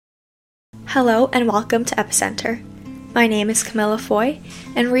Hello and welcome to Epicenter. My name is Camilla Foy,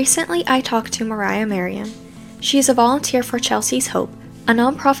 and recently I talked to Mariah Merriam. She is a volunteer for Chelsea's Hope, a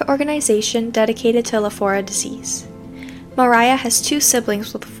nonprofit organization dedicated to Lafora disease. Mariah has two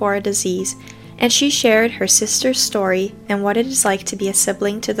siblings with Lafora disease, and she shared her sister's story and what it is like to be a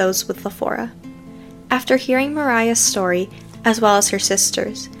sibling to those with Lafora. After hearing Mariah's story, as well as her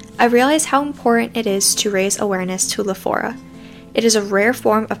sister's, I realized how important it is to raise awareness to Lafora. It is a rare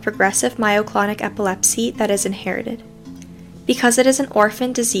form of progressive myoclonic epilepsy that is inherited. Because it is an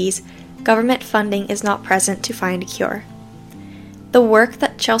orphan disease, government funding is not present to find a cure. The work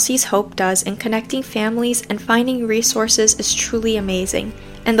that Chelsea's Hope does in connecting families and finding resources is truly amazing,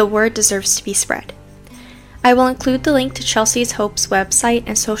 and the word deserves to be spread. I will include the link to Chelsea's Hope's website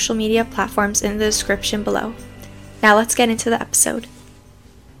and social media platforms in the description below. Now let's get into the episode.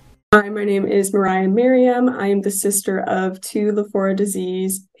 Hi, my name is Mariah Merriam. I am the sister of two Lafora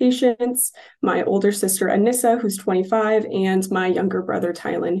disease patients, my older sister Anissa, who's 25, and my younger brother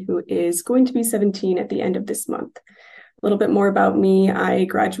Tylen, who is going to be 17 at the end of this month. A little bit more about me. I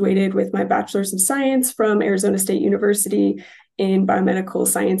graduated with my Bachelor's of Science from Arizona State University in Biomedical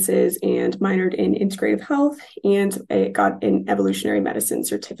Sciences and minored in Integrative Health, and I got an Evolutionary Medicine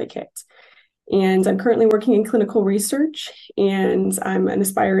certificate. And I'm currently working in clinical research, and I'm an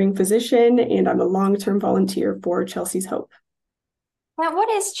aspiring physician, and I'm a long-term volunteer for Chelsea's Hope. Now, what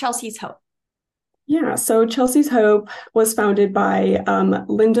is Chelsea's Hope? Yeah, so Chelsea's Hope was founded by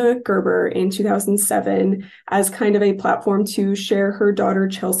Linda Gerber in 2007 as kind of a platform to share her daughter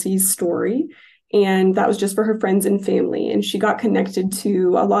Chelsea's story. And that was just for her friends and family. And she got connected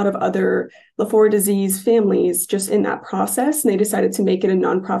to a lot of other Lafora disease families just in that process. And they decided to make it a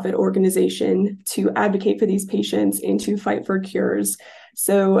nonprofit organization to advocate for these patients and to fight for cures.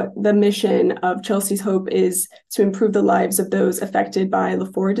 So the mission of Chelsea's Hope is to improve the lives of those affected by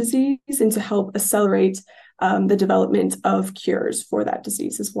Lafora disease and to help accelerate the development of cures for that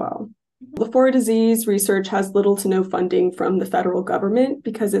disease as well. Lafora disease research has little to no funding from the federal government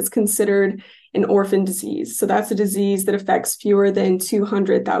because it's considered an orphan disease. So that's a disease that affects fewer than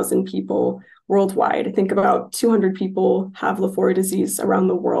 200,000 people worldwide. I think about 200 people have Lafora disease around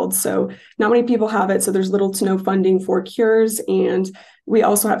the world. So not many people have it. So there's little to no funding for cures. And we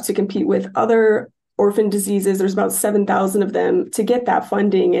also have to compete with other orphan diseases. There's about 7,000 of them to get that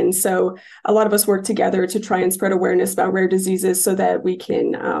funding. And so a lot of us work together to try and spread awareness about rare diseases so that we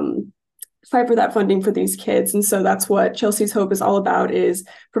can fight for that funding for these kids. And so that's what Chelsea's Hope is all about, is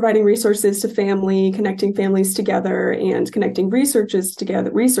providing resources to family, connecting families together, and connecting researchers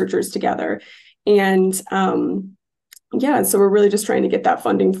together. And so we're really just trying to get that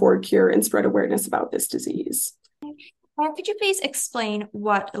funding for a cure and spread awareness about this disease. Could you please explain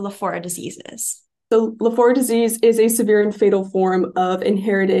what Lafora disease is? So Lafora disease is a severe and fatal form of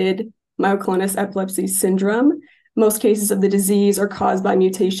inherited myoclonus epilepsy syndrome. Most cases of the disease are caused by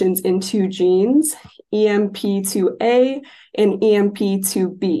mutations in two genes, EMP2A and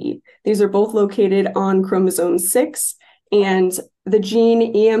EMP2B. These are both located on chromosome 6, and the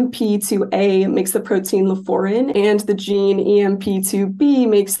gene EMP2A makes the protein laforin, and the gene EMP2B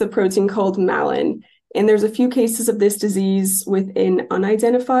makes the protein called malin. And there's a few cases of this disease with an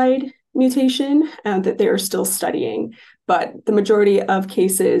unidentified mutation that they are still studying, but the majority of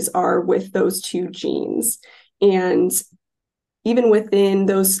cases are with those two genes. And even within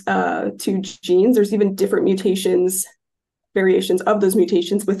those two genes, there's even different mutations, variations of those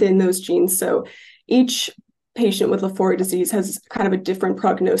mutations within those genes. So each patient with Lafora disease has kind of a different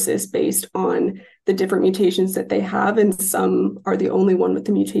prognosis based on the different mutations that they have, and some are the only one with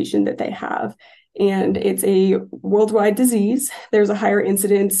the mutation that they have. And it's a worldwide disease. There's a higher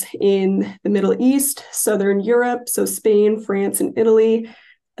incidence in the Middle East, Southern Europe, so Spain, France, and Italy,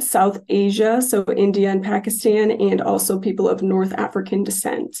 South Asia, so India and Pakistan, and also people of North African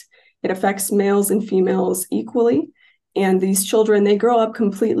descent. It affects males and females equally. And these children, they grow up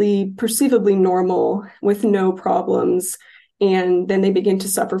completely perceivably normal with no problems. And then they begin to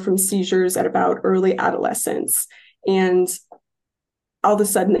suffer from seizures at about early adolescence. And all of a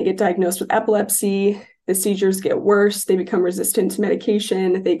sudden they get diagnosed with epilepsy. The seizures get worse. They become resistant to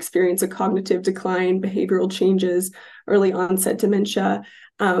medication. They experience a cognitive decline, behavioral changes, early onset dementia,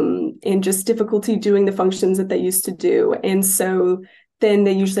 and just difficulty doing the functions that they used to do. And so then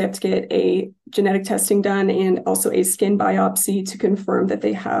they usually have to get a genetic testing done and also a skin biopsy to confirm that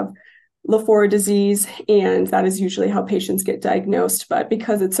they have Lafora disease. And that is usually how patients get diagnosed. But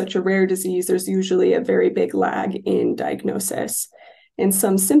because it's such a rare disease, there's usually a very big lag in diagnosis. And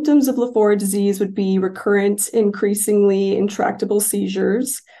some symptoms of Lafora disease would be recurrent, increasingly intractable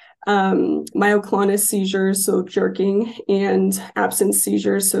seizures, myoclonus seizures, so jerking, and absence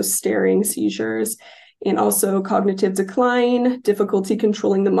seizures, so staring seizures, and also cognitive decline, difficulty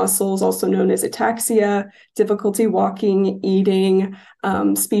controlling the muscles, also known as ataxia, difficulty walking, eating,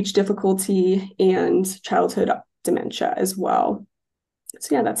 speech difficulty, and childhood dementia as well.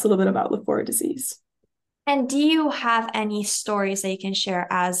 So yeah, that's a little bit about Lafora disease. And do you have any stories that you can share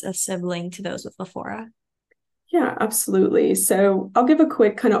as a sibling to those with Lafora? Yeah, absolutely. So I'll give a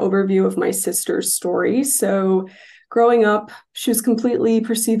quick kind of overview of my sister's story. So growing up, she was completely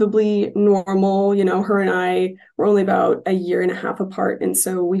perceivably normal. You know, her and I were only about a year and a half apart. And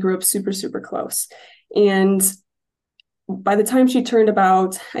so we grew up super, super close. And by the time she turned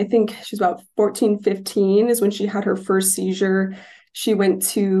about, I think she's about 14, 15 is when she had her first seizure. She went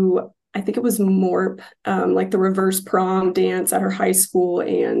to, I think it was MORP, like the reverse prom dance at her high school.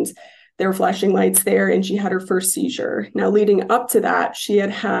 And there were flashing lights there, and she had her first seizure. Now, leading up to that, she had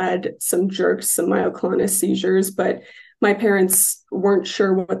had some jerks, some myoclonus seizures, but my parents weren't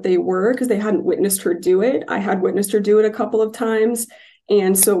sure what they were because they hadn't witnessed her do it. I had witnessed her do it a couple of times.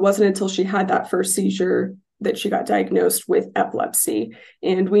 And so it wasn't until she had that first seizure that she got diagnosed with epilepsy.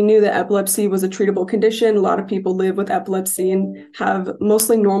 And we knew that epilepsy was a treatable condition. A lot of people live with epilepsy and have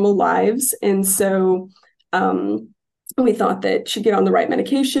mostly normal lives. And so we thought that she'd get on the right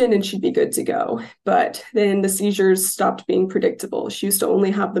medication and she'd be good to go. But then the seizures stopped being predictable. She used to only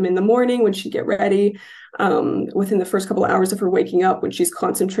have them in the morning when she'd get ready, within the first couple of hours of her waking up when she's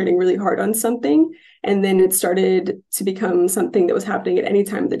concentrating really hard on something. And then it started to become something that was happening at any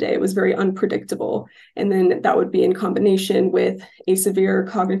time of the day. It was very unpredictable. And then that would be in combination with a severe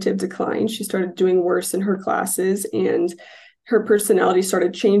cognitive decline. She started doing worse in her classes, and her personality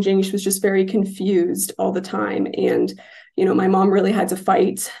started changing. She was just very confused all the time. And, you know, my mom really had to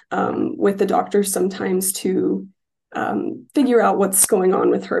fight with the doctors sometimes to figure out what's going on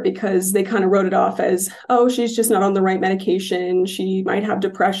with her, because they kind of wrote it off as, oh, she's just not on the right medication. She might have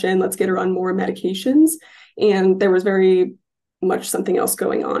depression. Let's get her on more medications. And there was very much something else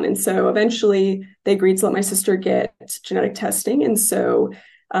going on. And so eventually they agreed to let my sister get genetic testing. And so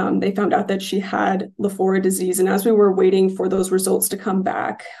they found out that she had Lafora disease. And as we were waiting for those results to come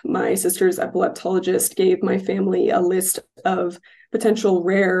back, my sister's epileptologist gave my family a list of potential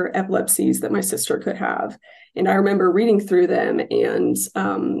rare epilepsies that my sister could have. And I remember reading through them, and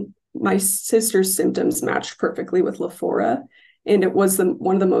my sister's symptoms matched perfectly with Lafora. And it was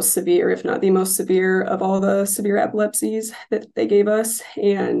one of the most severe, if not the most severe, of all the severe epilepsies that they gave us.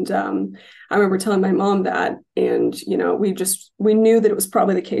 And I remember telling my mom that, and, you know, we knew that it was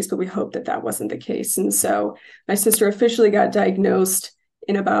probably the case, but we hoped that that wasn't the case. And so my sister officially got diagnosed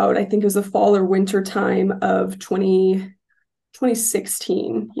in about, I think it was the fall or winter time of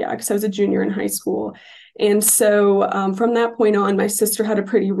 2016. Yeah, because I was a junior in high school. And so from that point on, my sister had a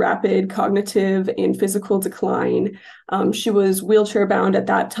pretty rapid cognitive and physical decline. She was wheelchair bound at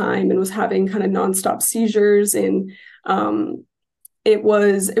that time and was having kind of nonstop seizures. And it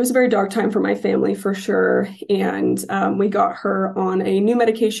was a very dark time for my family, for sure. And we got her on a new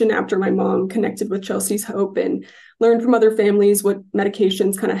medication after my mom connected with Chelsea's Hope and learned from other families what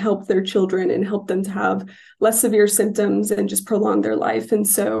medications kind of help their children and help them to have less severe symptoms and just prolong their life. And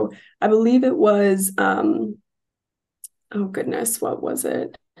so I believe it was, oh goodness, what was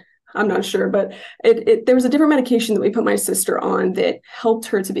it? I'm not sure, but there was a different medication that we put my sister on that helped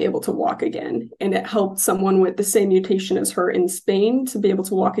her to be able to walk again. And it helped someone with the same mutation as her in Spain to be able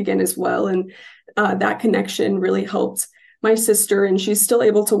to walk again as well. And that connection really helped my sister, and she's still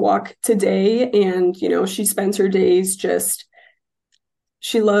able to walk today. And, you know, she spends her days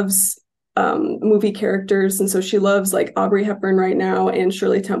she loves movie characters. And so she loves like Aubrey Hepburn right now and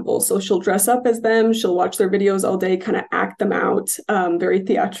Shirley Temple. So she'll dress up as them. She'll watch their videos all day, kind of act them out very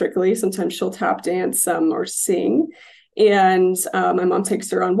theatrically. Sometimes she'll tap dance or sing. And my mom takes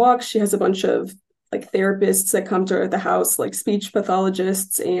her on walks. She has a bunch of like therapists that come to her at the house, like speech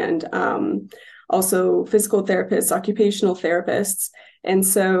pathologists and also physical therapists, occupational therapists. And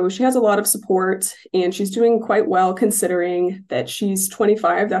so she has a lot of support, and she's doing quite well considering that she's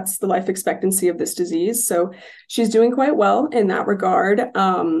 25. That's the life expectancy of this disease. So she's doing quite well in that regard.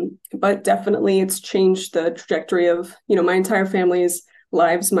 But definitely it's changed the trajectory of, you know, my entire family's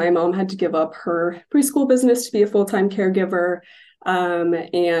lives. My mom had to give up her preschool business to be a full-time caregiver.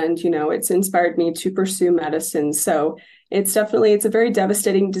 And, you know, it's inspired me to pursue medicine. So it's a very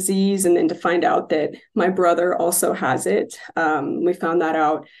devastating disease. And then to find out that my brother also has it, we found that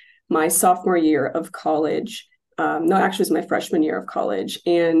out my sophomore year of college. No, actually, it was my freshman year of college.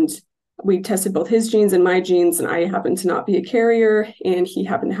 And we tested both his genes and my genes, and I happened to not be a carrier, and he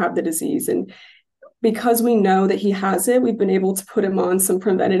happened to have the disease. And because we know that he has it, we've been able to put him on some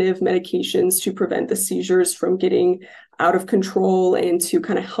preventative medications to prevent the seizures from getting out of control and to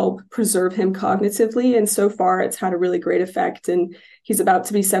kind of help preserve him cognitively. And so far, it's had a really great effect. And he's about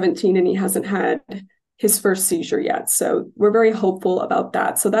to be 17 and he hasn't had his first seizure yet. So we're very hopeful about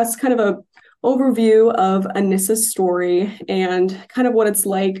that. So that's kind of a overview of Anissa's story and kind of what it's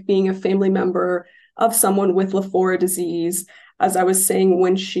like being a family member of someone with Lafora disease. As I was saying,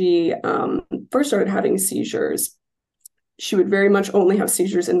 when she first started having seizures, she would very much only have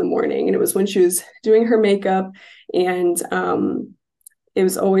seizures in the morning. And it was when she was doing her makeup, and it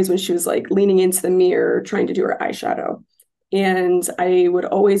was always when she was like leaning into the mirror trying to do her eyeshadow. And I would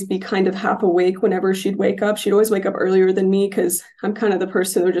always be kind of half awake whenever she'd wake up. She'd always wake up earlier than me because I'm kind of the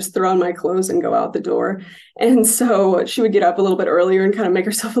person who would just throw on my clothes and go out the door. And so she would get up a little bit earlier and kind of make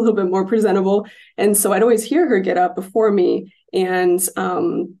herself a little bit more presentable. And so I'd always hear her get up before me. And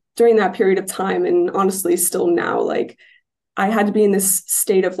during that period of time, and honestly still now, like I had to be in this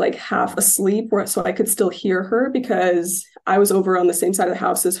state of like half asleep so I could still hear her, because I was over on the same side of the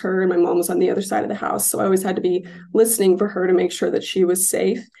house as her and my mom was on the other side of the house. So I always had to be listening for her to make sure that she was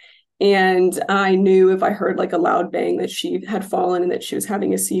safe. And I knew if I heard like a loud bang that she had fallen and that she was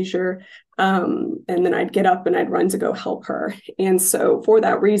having a seizure. And then I'd get up and I'd run to go help her. And so for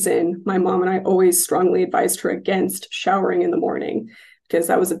that reason, my mom and I always strongly advised her against showering in the morning, because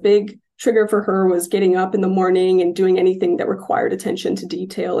that was a big trigger for her, was getting up in the morning and doing anything that required attention to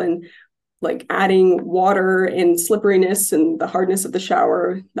detail, and like adding water and slipperiness and the hardness of the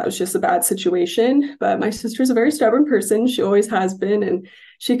shower. That was just a bad situation. But my sister's a very stubborn person. She always has been, and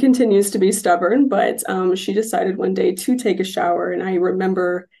she continues to be stubborn. But she decided one day to take a shower. And I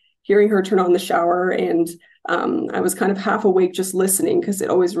remember hearing her turn on the shower, and I was kind of half awake just listening, because it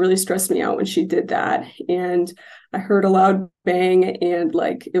always really stressed me out when she did that. And I heard a loud bang, and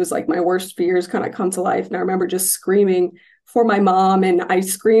like it was like my worst fears kind of come to life. And I remember just screaming for my mom, and I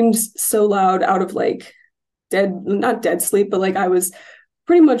screamed so loud out of like not dead sleep, but like I was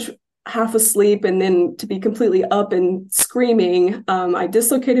pretty much half asleep, and then to be completely up and screaming, I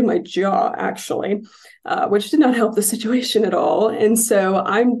dislocated my jaw actually, which did not help the situation at all. And so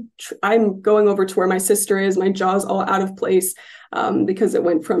I'm going over to where my sister is. My jaw's all out of place, because it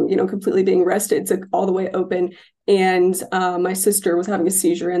went from completely being rested to all the way open. And my sister was having a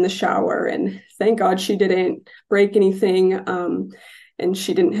seizure in the shower, and thank God she didn't break anything, and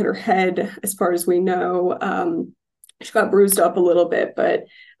she didn't hit her head as far as we know. She got bruised up a little bit, but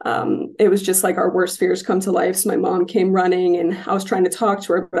it was just like our worst fears come to life. So my mom came running, and I was trying to talk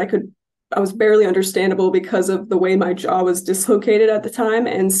to her, but I was barely understandable because of the way my jaw was dislocated at the time.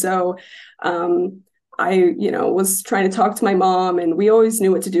 And so I was trying to talk to my mom, and we always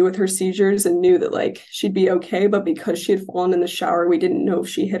knew what to do with her seizures and knew that like she'd be okay. But because she had fallen in the shower, we didn't know if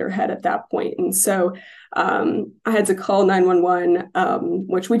she hit her head at that point. And so I had to call 911,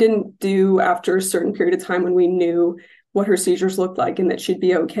 which we didn't do after a certain period of time when we knew what her seizures looked like and that she'd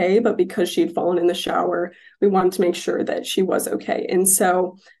be okay. But because she'd fallen in the shower, we wanted to make sure that she was okay. And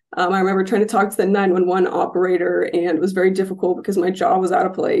so I remember trying to talk to the 911 operator, and it was very difficult because my jaw was out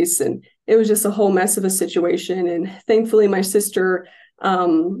of place, and it was just a whole mess of a situation. And thankfully, my sister,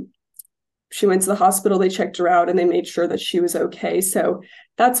 she went to the hospital, they checked her out, and they made sure that she was okay. So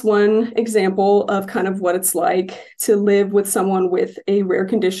that's one example of kind of what it's like to live with someone with a rare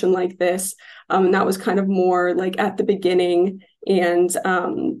condition like this. And that was kind of more like at the beginning. And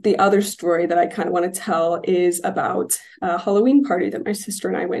the other story that I kind of want to tell is about a Halloween party that my sister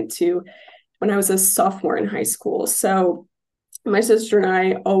and I went to when I was a sophomore in high school. So my sister and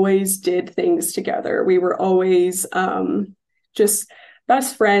I always did things together. We were always just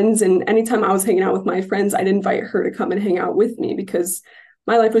best friends. And anytime I was hanging out with my friends, I'd invite her to come and hang out with me, because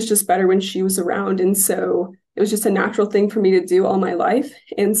my life was just better when she was around. And so it was just a natural thing for me to do all my life.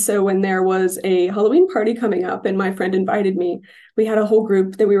 And so when there was a Halloween party coming up and my friend invited me, we had a whole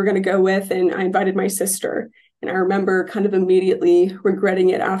group that we were going to go with, and I invited my sister. And I remember kind of immediately regretting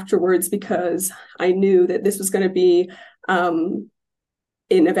it afterwards, because I knew that this was going to be an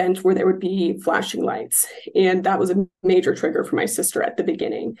event where there would be flashing lights. And that was a major trigger for my sister at the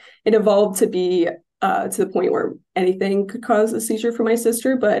beginning. It evolved to be to the point where anything could cause a seizure for my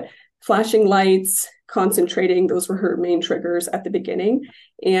sister, but flashing lights, concentrating, those were her main triggers at the beginning.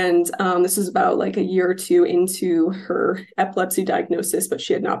 And this is about like a year or two into her epilepsy diagnosis, but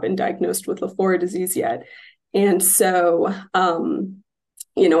she had not been diagnosed with Lafora disease yet. And so,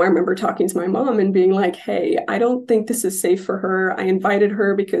 I remember talking to my mom and being like, hey, I don't think this is safe for her. I invited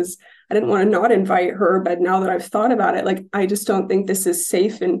her because I didn't want to not invite her. But now that I've thought about it, like, I just don't think this is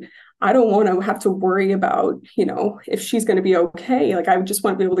safe. And I don't want to have to worry about, if she's going to be okay. Like, I just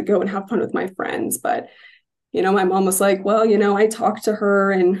want to be able to go and have fun with my friends. But, my mom was like, well, I talked to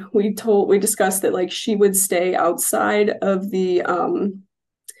her and we discussed that like she would stay outside of the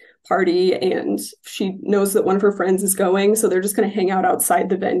party, and she knows that one of her friends is going, so they're just going to hang out outside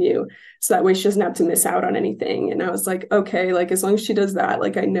the venue, so that way she doesn't have to miss out on anything. And I was like, okay, like as long as she does that,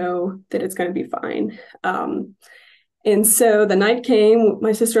 like I know that it's going to be fine. And so the night came.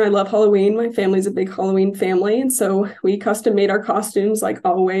 My sister and I love Halloween. My family's a big Halloween family, and so we custom made our costumes like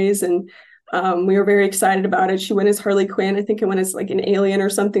always, and we were very excited about it. She went as Harley Quinn. I think it went as like an alien or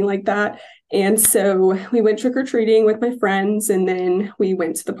something like that. And so we went trick-or-treating with my friends, and then we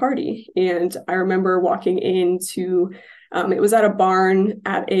went to the party. And I remember walking into, it was at a barn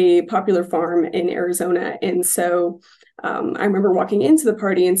at a popular farm in Arizona. And so I remember walking into the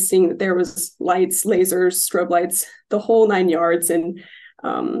party and seeing that there was lights, lasers, strobe lights, the whole 9 yards. And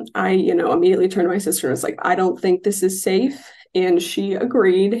I, immediately turned to my sister and was like, I don't think this is safe. And she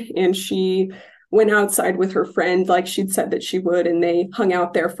agreed, and she went outside with her friend like she'd said that she would, and they hung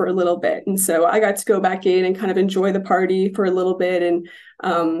out there for a little bit. And so I got to go back in and kind of enjoy the party for a little bit, and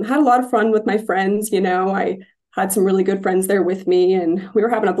had a lot of fun with my friends. I had some really good friends there with me, and we were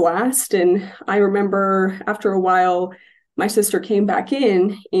having a blast. And I remember after a while, my sister came back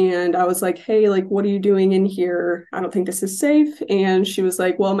in, and I was like, hey, like, what are you doing in here? I don't think this is safe. And she was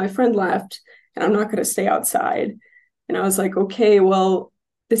like, well, my friend left and I'm not going to stay outside. And I was like, okay, well,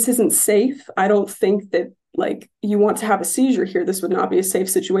 this isn't safe. I don't think that like you want to have a seizure here. This would not be a safe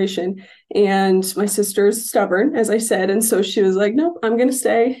situation. And my sister's stubborn, as I said. And so she was like, nope, I'm going to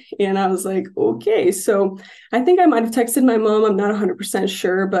stay. And I was like, okay. So I think I might have texted my mom. I'm not 100%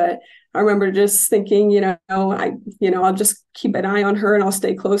 sure, but I remember just thinking, I'll just keep an eye on her and I'll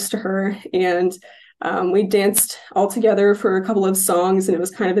stay close to her. And we danced all together for a couple of songs, and it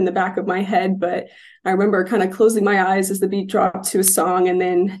was kind of in the back of my head, but I remember kind of closing my eyes as the beat dropped to a song. And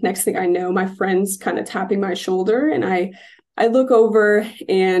then next thing I know, my friend's kind of tapping my shoulder, and I look over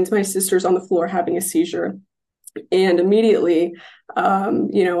and my sister's on the floor having a seizure. And immediately, I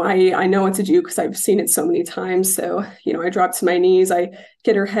know what to do because I've seen it so many times. So, I drop to my knees, I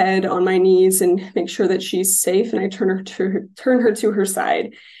get her head on my knees and make sure that she's safe. And I turn her to her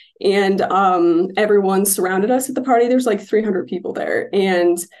side. And everyone surrounded us at the party. There's like 300 people there.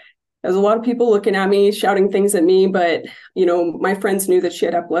 And there's a lot of people looking at me, shouting things at me, but, my friends knew that she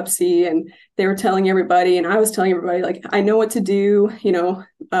had epilepsy, and they were telling everybody, and I was telling everybody, like, I know what to do.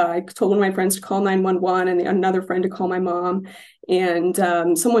 I told one of my friends to call 911, and another friend to call my mom. And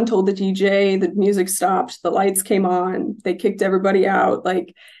someone told the DJ, the music stopped, the lights came on, they kicked everybody out.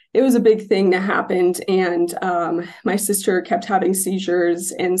 Like, it was a big thing that happened. And my sister kept having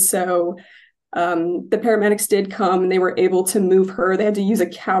seizures. And so the paramedics did come, and they were able to move her. They had to use a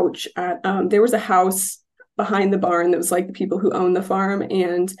couch there was a house behind the barn that was like the people who own the farm,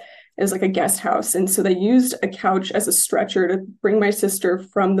 and it was like a guest house. And so they used a couch as a stretcher to bring my sister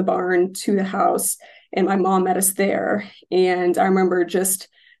from the barn to the house. And my mom met us there. And I remember just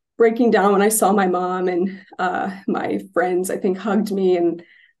breaking down when I saw my mom, and my friends, I think, hugged me, and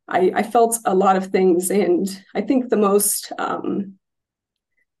I felt a lot of things. And I think the most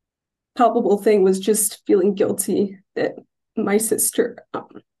palpable thing was just feeling guilty that my sister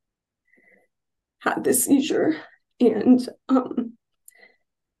had this seizure, and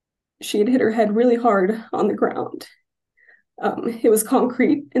she had hit her head really hard on the ground. It was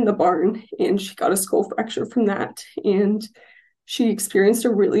concrete in the barn, and she got a skull fracture from that, and she experienced a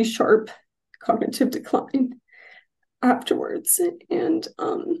really sharp cognitive decline afterwards. And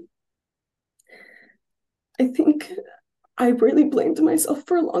I think I really blamed myself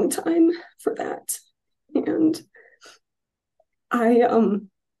for a long time for that. And I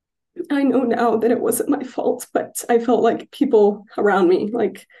know now that it wasn't my fault, but I felt like people around me,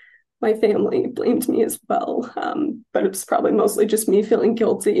 like my family, blamed me as well. But it's probably mostly just me feeling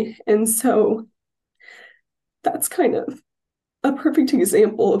guilty. And so that's kind of a perfect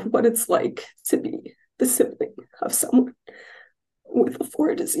example of what it's like to be the sibling of someone with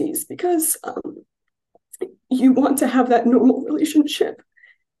Lafora disease, because you want to have that normal relationship.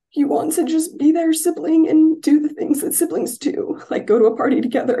 You want to just be their sibling and do the things that siblings do, like go to a party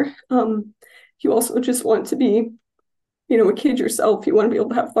together. You also just want to be, a kid yourself. You want to be able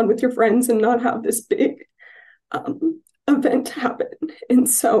to have fun with your friends and not have this big event happen. And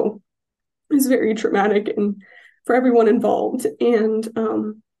so it's very traumatic and for everyone involved. And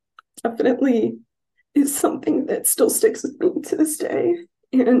definitely is something that still sticks with me to this day.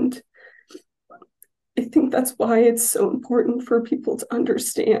 And I think that's why it's so important for people to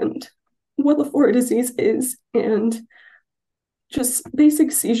understand what Lafora disease is, and just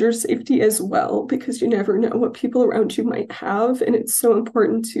basic seizure safety as well, because you never know what people around you might have. And it's so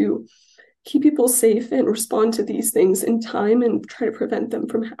important to keep people safe and respond to these things in time and try to prevent them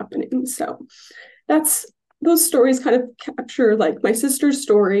from happening. So that's those stories kind of capture like my sister's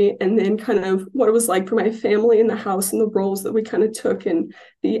story, and then kind of what it was like for my family in the house and the roles that we kind of took and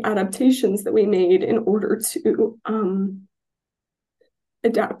the adaptations that we made in order to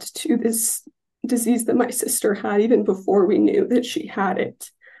adapt to this disease that my sister had even before we knew that she had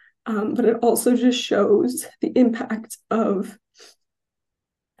it. But it also just shows the impact of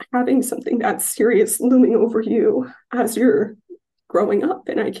having something that serious looming over you as you're growing up.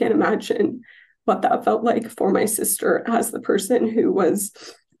 And I can't imagine what that felt like for my sister as the person who was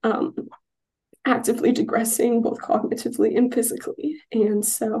actively digressing both cognitively and physically. And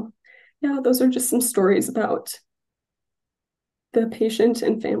so, yeah, those are just some stories about the patient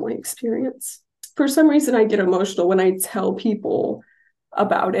and family experience. For some reason, I get emotional when I tell people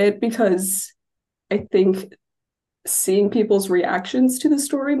about it, because I think seeing people's reactions to the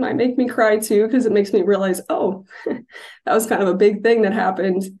story might make me cry too, because it makes me realize, oh, that was kind of a big thing that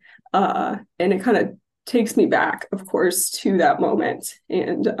happened. And it kind of takes me back, of course, to that moment.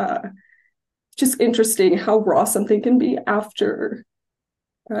 And just interesting how raw something can be after,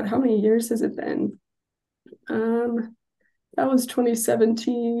 God, how many years has it been? That was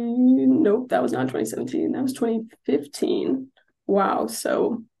 2017. Nope, that was not 2017. That was 2015. Wow.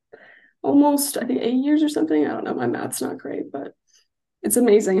 So almost, I think, 8 years or something. I don't know. My math's not great, but it's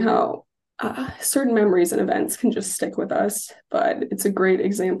amazing how certain memories and events can just stick with us. But it's a great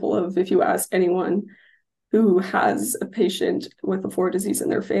example of, if you ask anyone who has a patient with a Ford disease in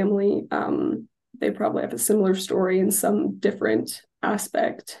their family, they probably have a similar story in some different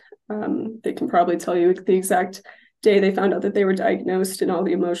aspect. They can probably tell you the exact day they found out that they were diagnosed and all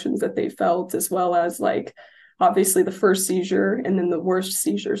the emotions that they felt, as well as like obviously the first seizure and then the worst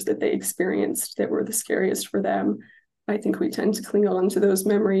seizures that they experienced that were the scariest for them. I think we tend to cling on to those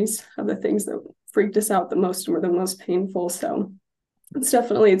memories of the things that freaked us out the most and were the most painful. So it's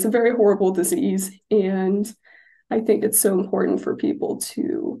a very horrible disease. And I think it's so important for people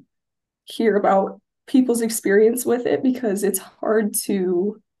to hear about people's experience with it, because it's hard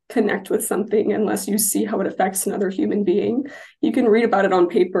to connect with something unless you see how it affects another human being. You can read about it on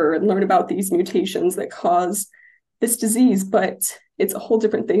paper and learn about these mutations that cause this disease, but it's a whole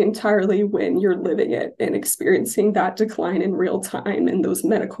different thing entirely when you're living it and experiencing that decline in real time and those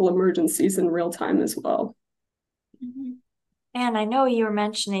medical emergencies in real time as well. Mm-hmm. And I know you were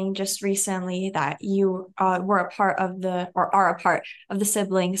mentioning just recently that you were a part of or are a part of the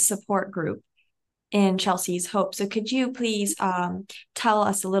siblings support group in Chelsea's Hope. So could you please tell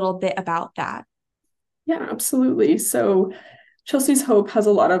us a little bit about that? Yeah, absolutely. So Chelsea's Hope has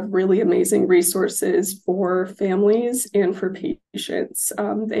a lot of really amazing resources for families and for patients.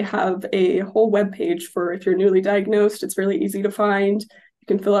 They have a whole webpage for if you're newly diagnosed. It's really easy to find. You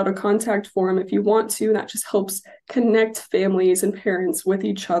can fill out a contact form if you want to. That just helps connect families and parents with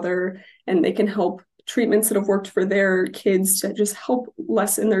each other, and they can help treatments that have worked for their kids to just help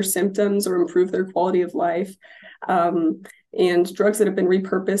lessen their symptoms or improve their quality of life. And drugs that have been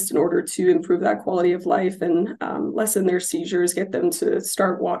repurposed in order to improve that quality of life and lessen their seizures, get them to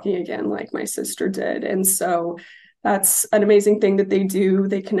start walking again like my sister did. And so that's an amazing thing that they do.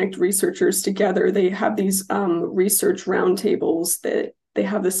 They connect researchers together. They have these research roundtables that they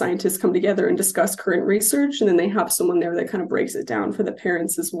have the scientists come together and discuss current research, and then they have someone there that kind of breaks it down for the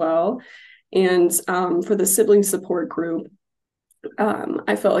parents as well. And for the sibling support group,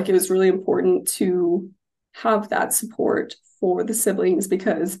 I felt like it was really important to have that support for the siblings,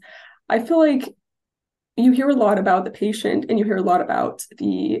 because I feel like you hear a lot about the patient and you hear a lot about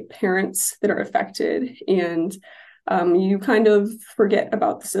the parents that are affected, and you kind of forget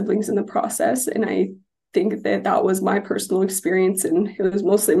about the siblings in the process. And I think that that was my personal experience, and it was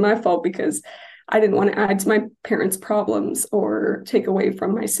mostly my fault because I didn't want to add to my parents' problems or take away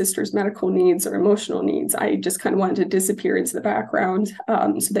from my sister's medical needs or emotional needs. I just kind of wanted to disappear into the background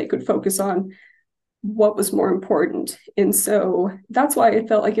so they could focus on what was more important. And so that's why I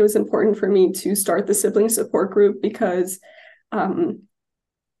felt like it was important for me to start the sibling support group, because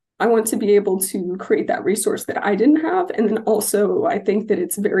I want to be able to create that resource that I didn't have. And then also, I think that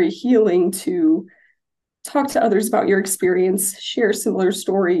it's very healing to talk to others about your experience, share similar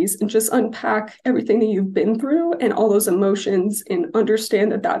stories, and just unpack everything that you've been through and all those emotions, and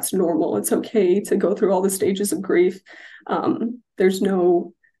understand that that's normal. It's okay to go through all the stages of grief. There's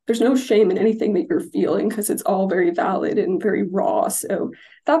no shame in anything that you're feeling, because it's all very valid and very raw. So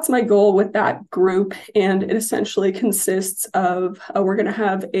that's my goal with that group. And it essentially consists of we're going to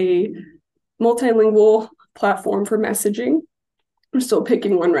have a multilingual platform for messaging. I'm still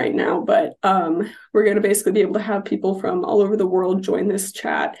picking one right now, but we're going to basically be able to have people from all over the world join this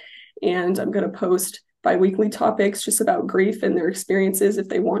chat. And I'm going to post bi-weekly topics just about grief and their experiences. If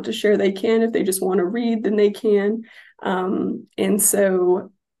they want to share, they can. If they just want to read, then they can. And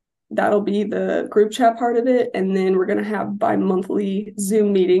so that'll be the group chat part of it. And then we're going to have bi-monthly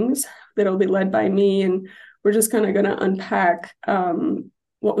Zoom meetings that'll be led by me. And we're just kind of going to unpack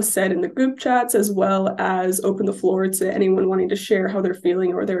what was said in the group chats, as well as open the floor to anyone wanting to share how they're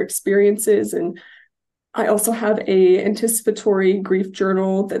feeling or their experiences. And I also have a anticipatory grief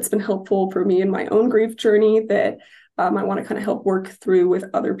journal that's been helpful for me in my own grief journey that I want to kind of help work through with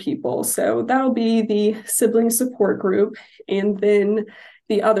other people. So that'll be the sibling support group. And then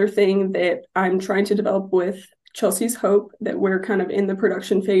the other thing that I'm trying to develop with Chelsea's Hope that we're kind of in the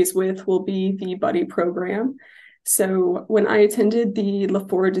production phase with will be the buddy program. So when I attended the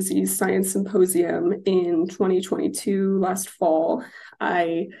Lafora Disease Science Symposium in 2022 last fall,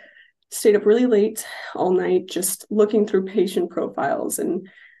 I stayed up really late all night just looking through patient profiles, and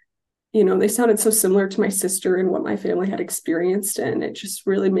they sounded so similar to my sister and what my family had experienced, and it just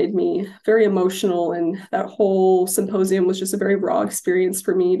really made me very emotional. And that whole symposium was just a very raw experience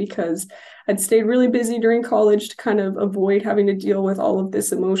for me because I'd stayed really busy during college to kind of avoid having to deal with all of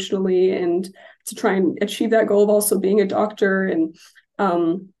this emotionally and to try and achieve that goal of also being a doctor. And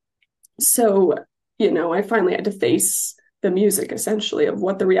so I finally had to face the music, essentially, of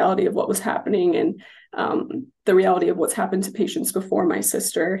what the reality of what was happening, and the reality of what's happened to patients before my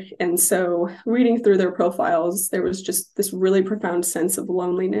sister. And so reading through their profiles, there was just this really profound sense of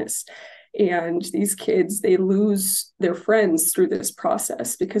loneliness. And these kids, they lose their friends through this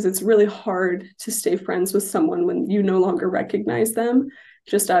process because it's really hard to stay friends with someone when you no longer recognize them.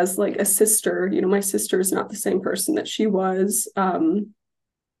 Just as like a sister, my sister is not the same person that she was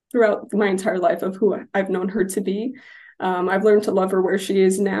throughout my entire life of who I've known her to be. I've learned to love her where she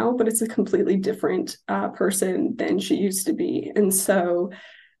is now, but it's a completely different person than she used to be. And so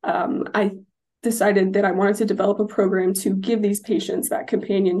I decided that I wanted to develop a program to give these patients that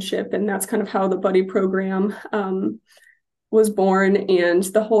companionship. And that's kind of how the buddy program was born. And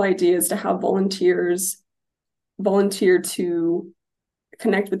the whole idea is to have volunteers volunteer to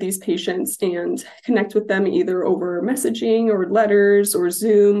connect with these patients and connect with them either over messaging or letters or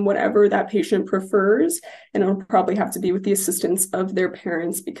Zoom, whatever that patient prefers. And it'll probably have to be with the assistance of their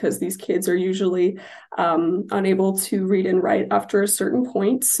parents because these kids are usually unable to read and write after a certain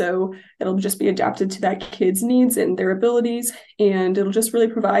point. So it'll just be adapted to that kid's needs and their abilities. And it'll just really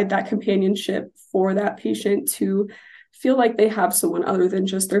provide that companionship for that patient to feel like they have someone other than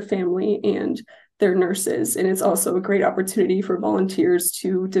just their family and their nurses. And it's also a great opportunity for volunteers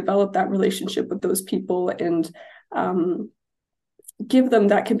to develop that relationship with those people and give them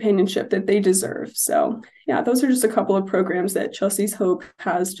that companionship that they deserve. So yeah, those are just a couple of programs that Chelsea's Hope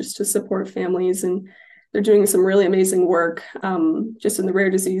has just to support families. And they're doing some really amazing work just in the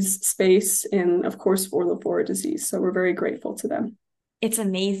rare disease space and of course for Lafora disease. So we're very grateful to them. It's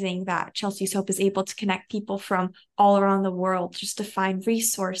amazing that Chelsea's Hope is able to connect people from all around the world just to find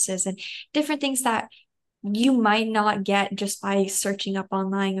resources and different things that you might not get just by searching up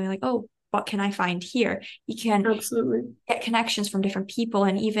online and like, oh, what can I find here? You can absolutely get connections from different people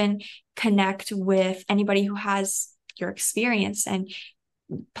and even connect with anybody who has your experience and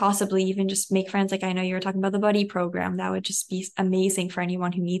possibly even just make friends. Like I know you were talking about the buddy program. That would just be amazing for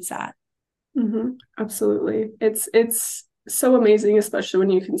anyone who needs that. Mm-hmm. Absolutely. It's so amazing, especially when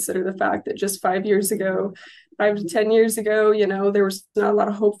you consider the fact that just 5 years ago, 5 to 10 years ago, there was not a lot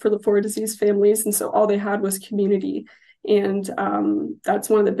of hope for Lafora disease families. And so all they had was community. And that's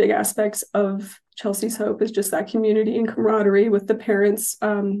one of the big aspects of Chelsea's Hope is just that community and camaraderie with the parents,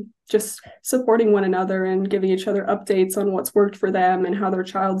 just supporting one another and giving each other updates on what's worked for them and how their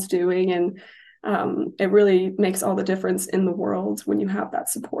child's doing. And it really makes all the difference in the world when you have that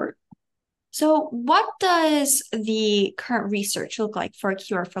support. So what does the current research look like for a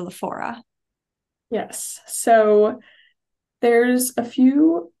cure for Lafora? Yes. So there's a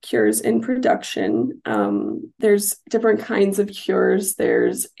few cures in production. There's different kinds of cures.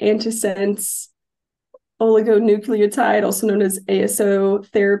 There's antisense oligonucleotide, also known as ASO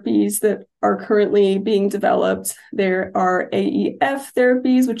therapies that are currently being developed. There are AEF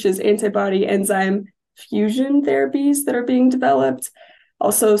therapies, which is antibody enzyme fusion therapies that are being developed.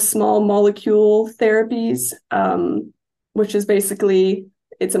 Also small molecule therapies, which is basically,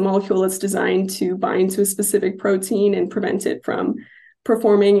 it's a molecule that's designed to bind to a specific protein and prevent it from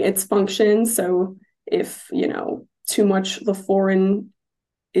performing its function. So if, too much laforin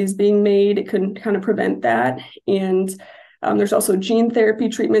is being made, it can kind of prevent that. And There's also gene therapy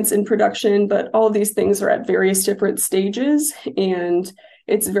treatments in production, but all of these things are at various different stages, and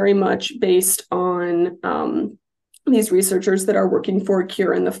it's very much based on these researchers that are working for a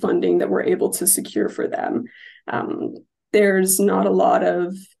cure and the funding that we're able to secure for them. There's not a lot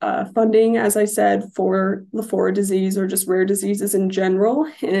of funding, as I said, for Lafora disease or just rare diseases in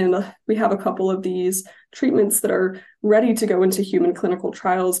general. And we have a couple of these treatments that are ready to go into human clinical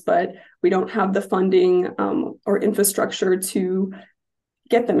trials, but we don't have the funding or infrastructure to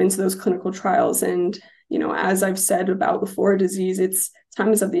get them into those clinical trials. And, as I've said about Lafora disease,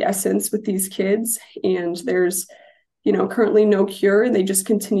 time is of the essence with these kids, and there's currently no cure. They just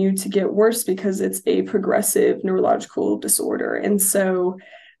continue to get worse because it's a progressive neurological disorder. And so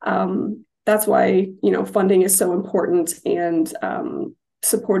that's why, funding is so important, and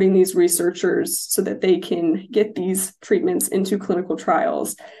supporting these researchers so that they can get these treatments into clinical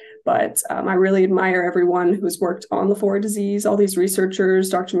trials. But I really admire everyone who's worked on Lafora disease, all these researchers,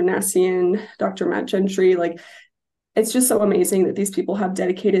 Dr. Manassian, Dr. Matt Gentry, it's just so amazing that these people have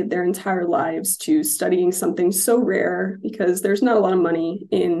dedicated their entire lives to studying something so rare, because there's not a lot of money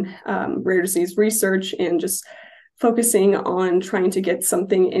in rare disease research, and just focusing on trying to get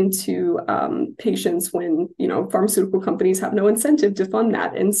something into patients when, pharmaceutical companies have no incentive to fund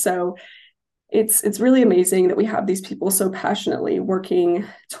that. And so it's really amazing that we have these people so passionately working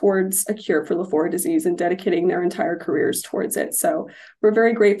towards a cure for Lafora disease and dedicating their entire careers towards it. So we're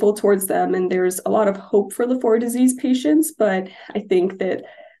very grateful towards them, and there's a lot of hope for Lafora disease patients, but I think that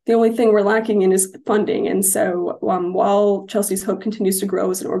the only thing we're lacking in is funding. And so while Chelsea's Hope continues to grow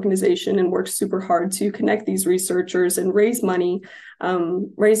as an organization and works super hard to connect these researchers and raise money,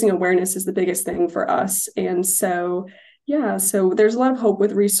 raising awareness is the biggest thing for us. And so so there's a lot of hope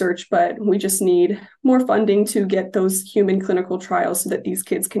with research, but we just need more funding to get those human clinical trials so that these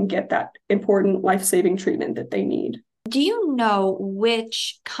kids can get that important life-saving treatment that they need. Do you know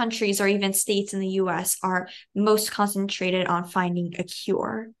which countries or even states in the US are most concentrated on finding a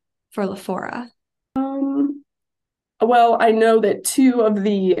cure for Lafora? Well, I know that two of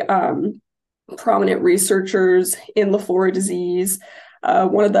the prominent researchers in Lafora disease,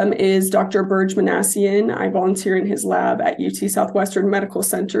 one of them is Dr. Burge Manassian. I volunteer in his lab at UT Southwestern Medical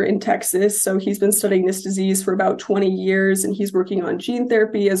Center in Texas. So he's been studying this disease for about 20 years, and he's working on gene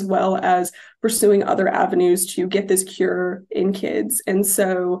therapy as well as pursuing other avenues to get this cure in kids. And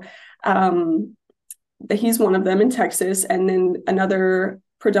so he's one of them in Texas. And then another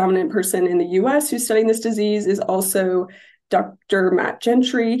predominant person in the US who's studying this disease is also Dr. Matt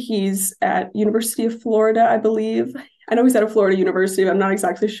Gentry. He's at University of Florida, I believe. I know he's at a Florida university, but I'm not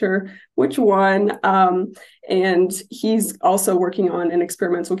exactly sure which one. And he's also working on an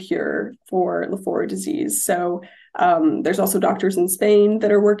experimental cure for Lafora disease. So there's also doctors in Spain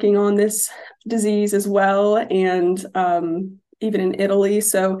that are working on this disease as well, and even in Italy.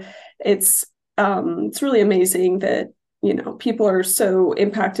 So it's really amazing that people are so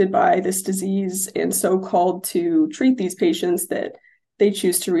impacted by this disease and so called to treat these patients that they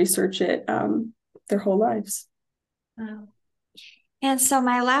choose to research it their whole lives. Wow. And so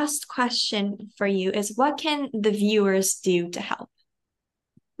my last question for you is, what can the viewers do to help?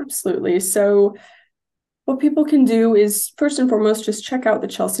 Absolutely. So what people can do is, first and foremost, just check out the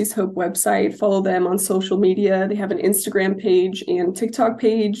Chelsea's Hope website, follow them on social media. They have an Instagram page and TikTok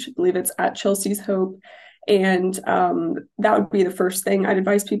page. I believe it's at Chelsea's Hope. And that would be the first thing I'd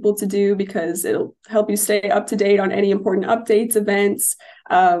advise people to do, because it'll help you stay up to date on any important updates, events,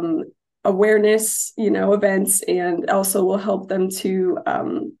 awareness, events, and also will help them to,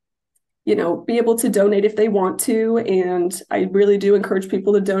 be able to donate if they want to. And I really do encourage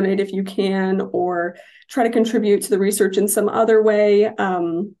people to donate if you can, or try to contribute to the research in some other way,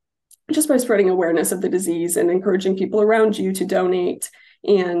 just by spreading awareness of the disease and encouraging people around you to donate.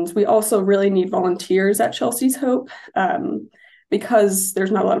 And we also really need volunteers at Chelsea's Hope, because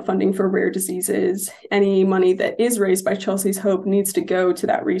there's not a lot of funding for rare diseases. Any money that is raised by Chelsea's Hope needs to go to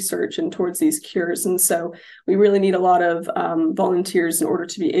that research and towards these cures. And so we really need a lot of volunteers in order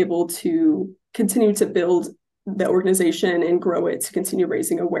to be able to continue to build the organization and grow it, to continue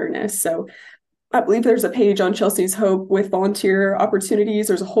raising awareness. So I believe there's a page on Chelsea's Hope with volunteer opportunities.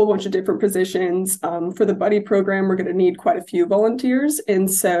 There's a whole bunch of different positions. For the buddy program, we're going to need quite a few volunteers. And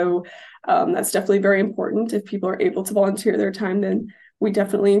so that's definitely very important. If people are able to volunteer their time, then we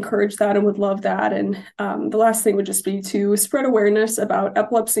definitely encourage that and would love that. And the last thing would just be to spread awareness about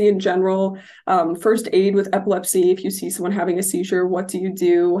epilepsy in general, first aid with epilepsy. If you see someone having a seizure, what do you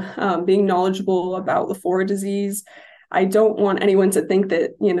do? Being knowledgeable about Lafora disease. I don't want anyone to think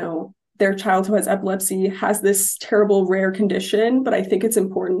that, their child who has epilepsy has this terrible rare condition, but I think it's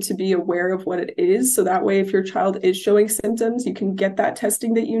important to be aware of what it is. So that way, if your child is showing symptoms, you can get that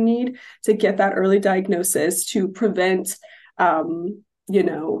testing that you need to get that early diagnosis to prevent,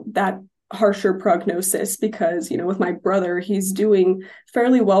 that harsher prognosis. Because, with my brother, he's doing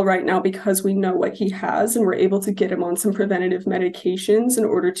fairly well right now because we know what he has and we're able to get him on some preventative medications in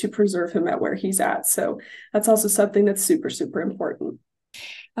order to preserve him at where he's at. So that's also something that's super, super important.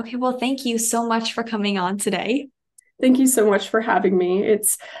 Okay, well, thank you so much for coming on today. Thank you so much for having me.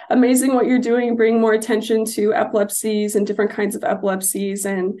 It's amazing what you're doing, bringing more attention to epilepsies and different kinds of epilepsies.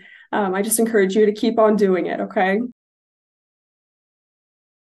 And I just encourage you to keep on doing it, okay?